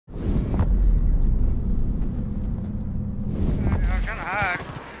trying to hide.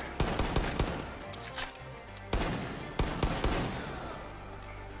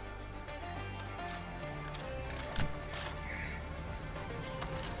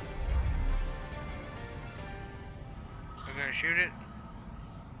 We're gonna shoot it.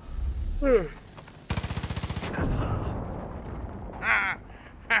 Ah.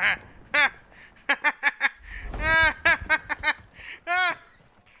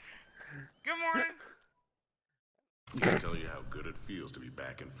 Good morning. I can tell you how good it feels to be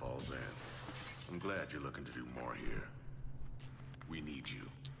back in Falls End. I'm glad you're looking to do more here. We need you.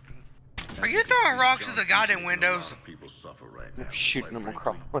 Are you throwing rocks at the goddamn windows? People suffer right now. Shooting them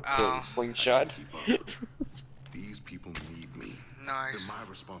across with the slingshot. These people need me. Nice. They're my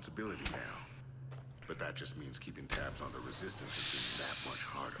responsibility now. But that just means keeping tabs on the resistance is getting that much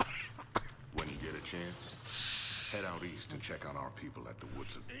harder. When you get a chance, head out east and check on our people at the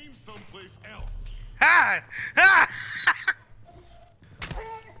woods and aim someplace else. Ha! Ha!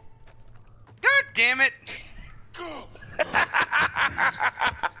 God damn it!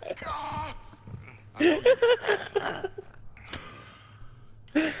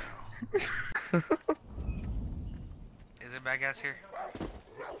 Is it bad guys here?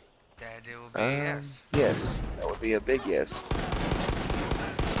 That it will be yes. Yes, that would be a big yes.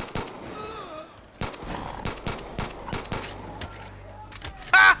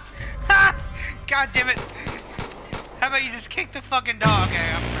 Ha! Ha! God damn it! How about you just kick the fucking dog?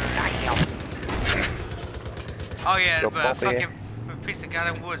 Okay, I'm sorry. Oh yeah, but a fucking piece of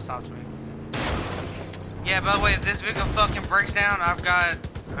goddamn wood stops me. Yeah, by the way, if this vehicle fucking breaks down, I got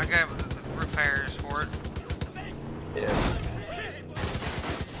repairs for it. Yeah.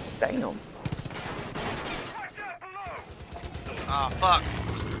 Damn. Oh fuck.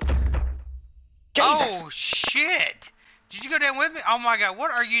 Jesus. Oh shit! Did you go down with me? Oh my god,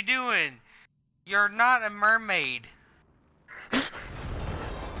 what are you doing? You're not a mermaid.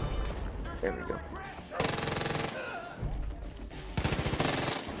 There we go.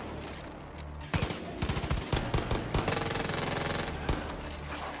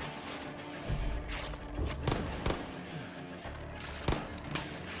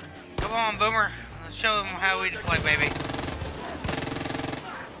 Come on, Boomer. Let's show them how we play, baby.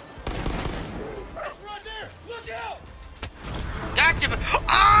 Right there! Look out! Gotcha!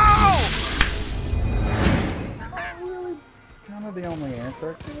 Oh! Kind of the only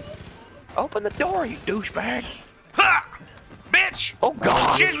answer. Open the door, you douchebag! Ha! Bitch! Oh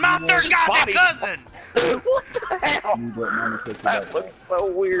god! She's my third goddamn cousin! What the hell? You don't want to That looks so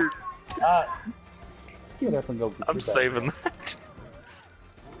weird. Get up and go. Get I'm your saving bag. that.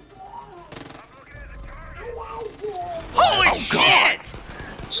 Holy Oh, shit! God.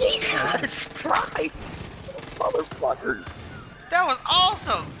 Jesus Christ! Motherfuckers. That was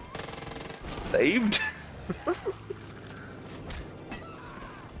awesome! Saved?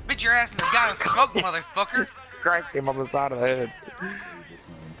 Bitch your ass in the guy smoke, motherfucker! Just cracked him on the side of the head.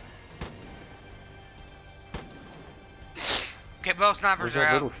 Okay, both snipers Where's are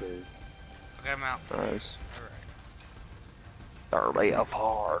that out. little shade? Okay, I'm out. Nice. Alright. Thoroughly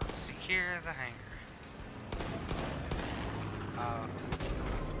apart. Secure the hangar.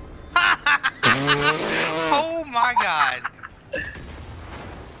 Oh my god!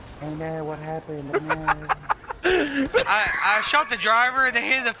 Oh no, what happened? Oh, no. I shot the driver and they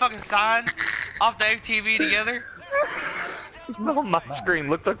hit the fucking sign off the FTV together. On my screen,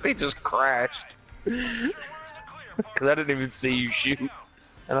 looked like they just crashed. Cause I didn't even see you shoot.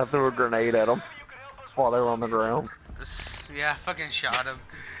 And I threw a grenade at them while they were on the ground. Yeah, I fucking shot him.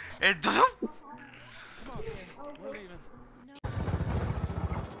 It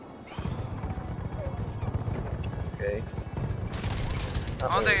Okay.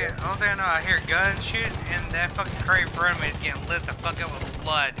 Only thing I know, I hear guns shooting, and that fucking crate in front of me is getting lit the fuck up with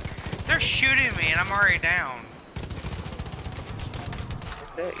blood. They're shooting me, and I'm already down.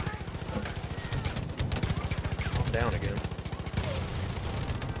 Okay. I'm down again.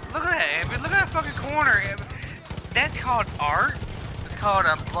 Look at that, Abby. Look at that fucking corner. That's called art. It's called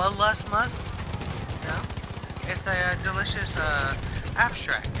a bloodlust must. Yeah. It's a delicious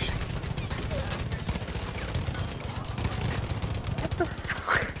abstract.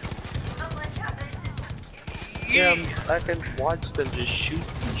 Yeah, I can watch them just shoot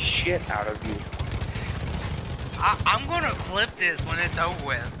the shit out of you. I'm gonna clip this when it's over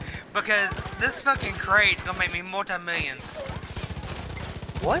with, because this fucking crate's gonna make me multi-millions.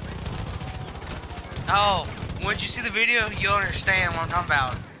 What? Oh, once you see the video, you'll understand what I'm talking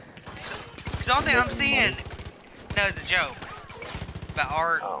about. Because the only thing I'm seeing, no, it's a joke about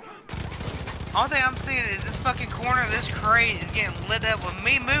art. Oh. Only thing I'm seeing is this fucking corner of this crate is getting lit up with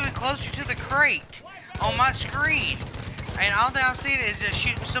me moving closer to the crate on my screen. And all that I'm seeing is just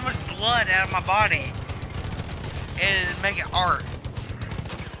shooting so much blood out of my body. And making art.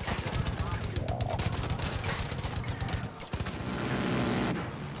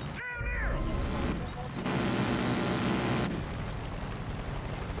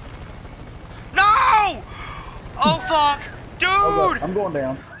 No! Oh fuck! Dude! Oh god, I'm going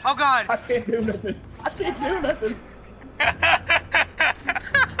down. Oh god! I can't do nothing. I can't do nothing.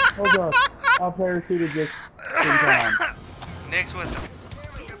 Oh god, I parachuted just in time. Nick's with them.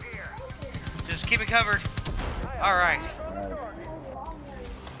 Just keep it covered. Alright.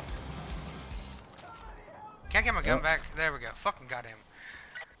 Can't get my gun back. There we go. Fucking goddamn.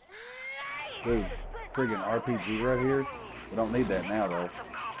 Dude, friggin' RPG right here. We don't need that now though.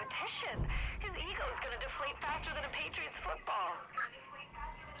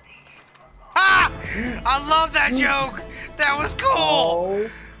 Ah! I love that joke! That was cool! Oh.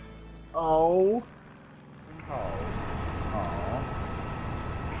 Oh. Oh. Oh.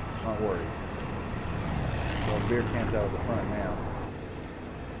 Not worried. Well, beer can's out of the front now.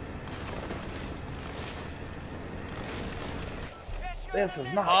 This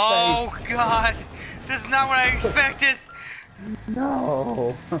is not Oh safe. god! This is not what I expected!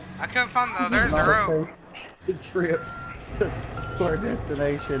 No. I couldn't find the... Oh, there's the Not a rope. safe trip to our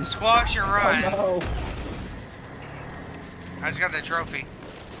destination. Squash and run. Oh I just got the trophy.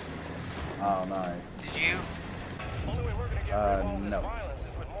 no. Oh, nice. Did you? No.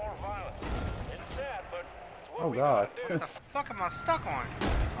 Oh god. What the fuck am I stuck on?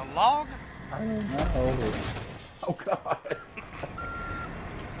 A log? I don't know. Oh god.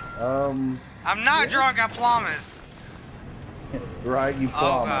 I'm not drunk, I promise. Right, you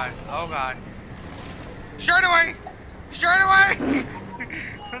Oh promised. god, oh god. Straight away! Straight away!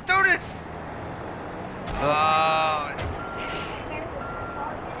 Let's do this!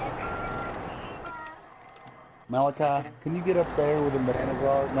 Malachi, can you get up there where the bananas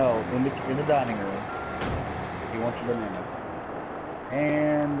are? No, in the dining room. He wants a banana.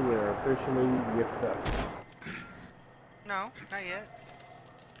 And we're officially get stuck. No, not yet.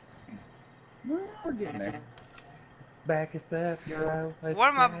 Well, we're getting there. Back is stuff, Euro.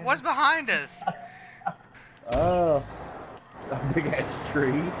 What's behind us? Oh, a big ass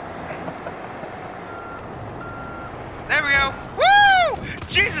tree. There we go. Woo!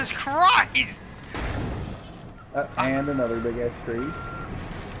 Jesus Christ! And another big ass tree.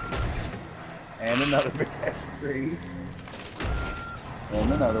 And another big ass tree.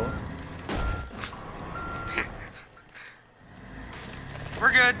 And another one.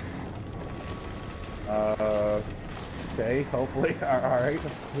 We're good. Okay, hopefully. Alright.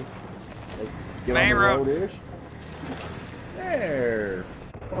 Let's get Main on the road. road-ish. There.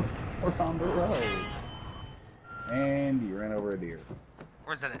 We're on the road. And you ran over a deer.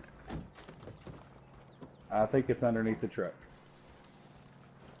 Where's that at? I think it's underneath the truck.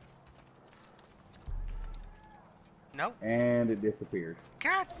 Nope. And it disappeared.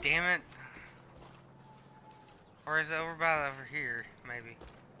 God damn it. Or is it over here, maybe?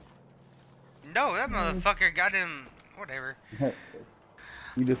 No, that motherfucker got him. Whatever.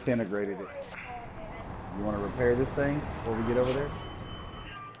 You disintegrated it. You want to repair this thing before we get over there?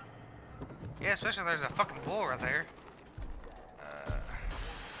 Yeah, especially if there's a fucking bull right there. Okay,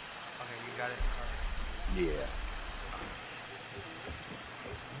 you got it.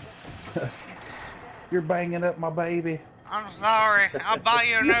 Yeah. You're banging up my baby. I'm sorry. I'll buy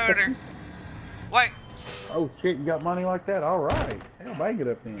you another. Wait, Oh shit, you got money like that? Alright. Hell, bang it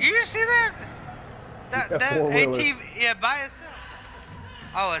up then. you just see that? Yeah, That four-wheeler. ATV, yeah, by itself.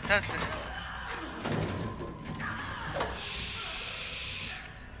 Oh, it touched it.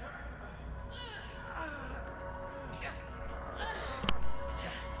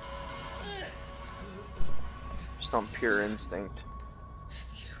 Just on pure instinct.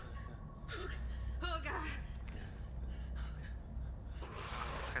 Oh god.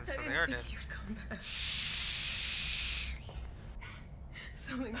 And I so didn't they are think dead. you'd come back.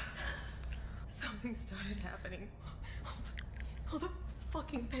 Something started happening. All the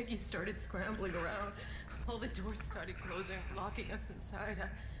fucking Peggy started scrambling around. All the doors started closing, locking us inside.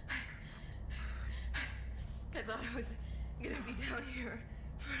 I thought I was gonna be down here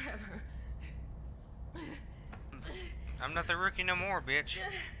forever. I'm not the rookie no more, bitch.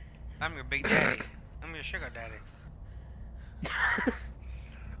 I'm your big daddy. I'm your sugar daddy.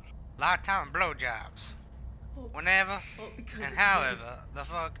 Lifetime blowjobs. Whenever and however the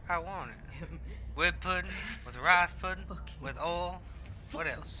fuck I want it. With pudding, with rice pudding, with oil. What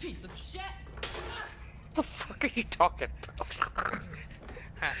else? Piece of shit. What the fuck are you talking about?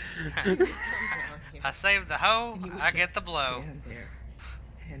 I save the hoe, I get the blow. Stand there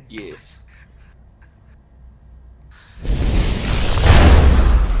and Yes.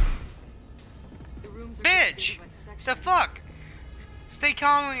 bitch! The fuck? Stay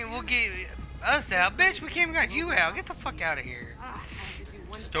calm and we'll get us out. Bitch, we came and got you out. Get the fuck out of here.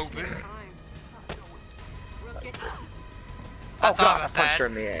 Stupid. I thought about that. Her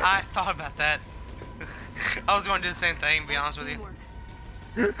in the ass. I thought about that. I was going to do the same thing, to be honest with you.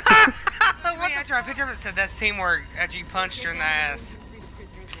 Wait, after I picked her up, it said that's teamwork after you punched her in the ass.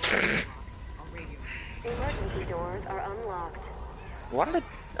 Emergency doors are unlocked. Why did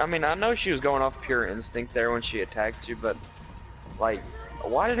I mean, I know she was going off pure instinct there when she attacked you, but like,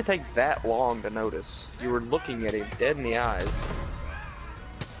 why did it take that long to notice? You were looking at him dead in the eyes.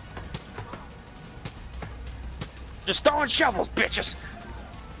 Just throwing shovels, bitches!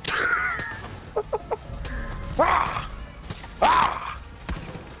 Ah! Ah!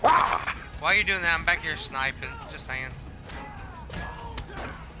 Ah! While you're doing that, I'm back here sniping. Just saying.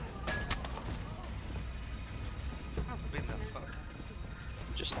 I was beating the fuck.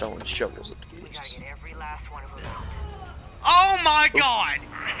 Just throwing shovels at the We gotta bitches. get every last one of them. Oh my god!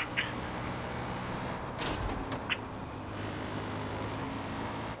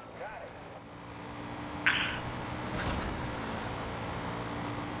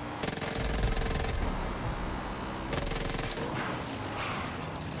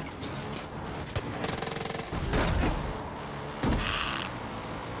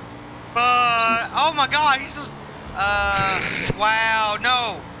 Oh my god, he's just, wow,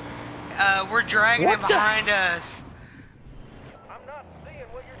 no. We're dragging him behind us. I'm not seeing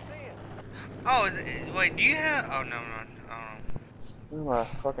what you're seeing. Oh, wait, do you have, oh no, My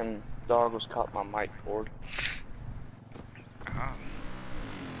fucking dog was caught my mic cord. oh.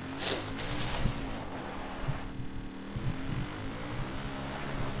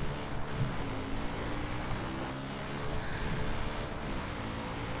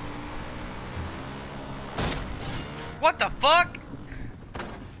 What the fuck?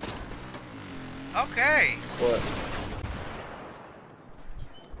 Okay. What?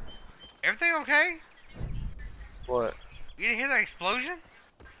 Everything okay? What? You didn't hear that explosion?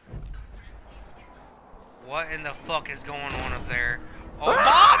 What in the fuck is going on up there? Oh,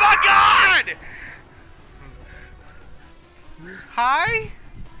 oh my god! Hi?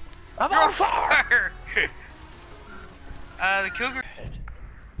 I'm You're on fire! The cougar.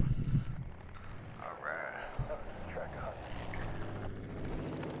 Alright.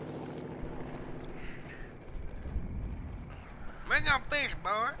 Bring on fish,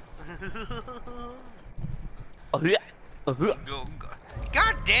 boy. Go, go.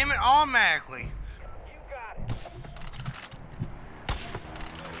 God damn it, automatically. You got it.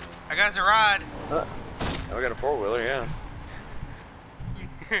 I got a ride. We got a four-wheeler, yeah.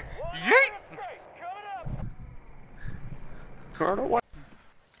 Yeet! Great, coming up. I don't know what.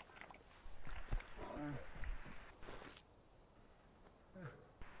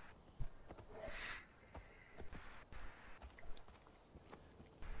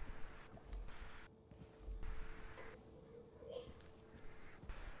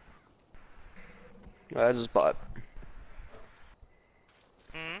 I just bought.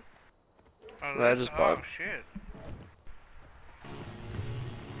 Hmm? I just bought. Oh shit.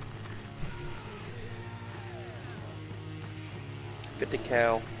 Get the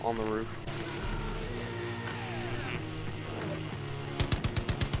cow on the roof.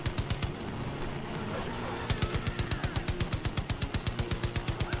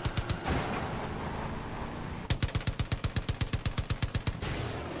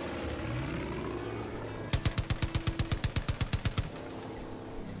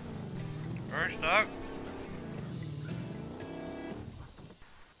 First up.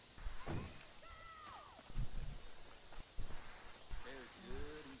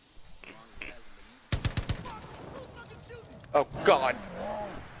 Oh God.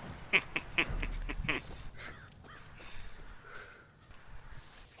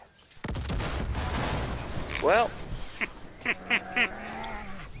 Well,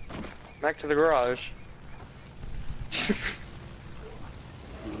 back to the garage.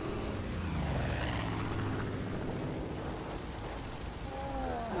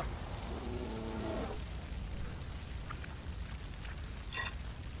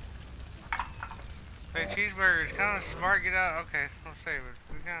 Hey, cheeseburgers, kind of smart, get out. Okay, let's save it.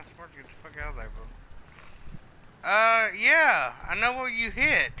 We kind of smart to get the fuck out of there, bro. Yeah, I know what you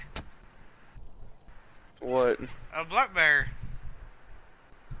hit. What? A black bear.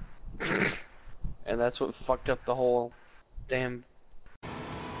 And that's what fucked up the whole damn. The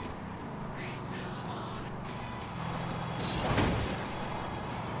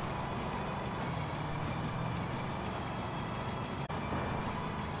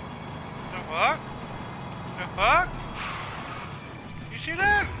fuck? The fuck? You see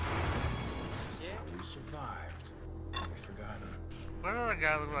that? Yeah, we survived. What does that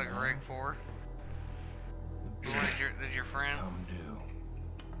guy look like a rig for? The Is your has friend? come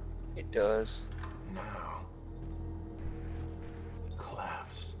due. It does. Now, the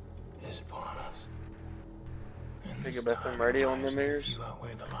collapse is upon us. And Pick this up time, FM radio the on lives them of the ears? few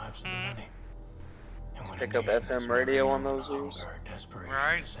outweigh the lives of the many. And when a Pick up nation FM that's never radio on known those ears? hunger or desperation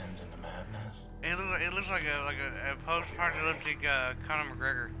Right. descends into madness. It looks like a post-apocalyptic Conor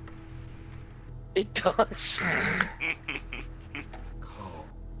McGregor. It does. Call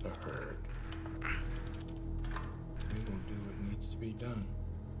the herd. We will do what needs to be done.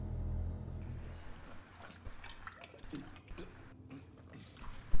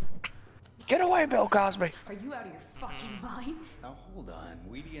 Get away, Bill Cosby. Are you out of your fucking mind? Now hold on,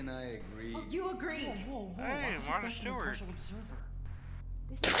 Weedy and I agree. Oh, you agree. Hey, Martha Stewart.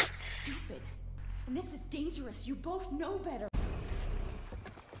 This is stupid. And this is dangerous. You both know better.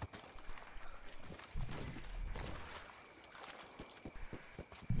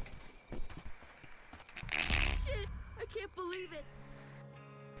 Shit! I can't believe it.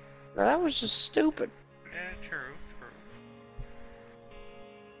 Now, that was just stupid. Yeah, true.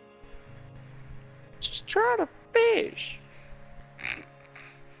 Just try to fish.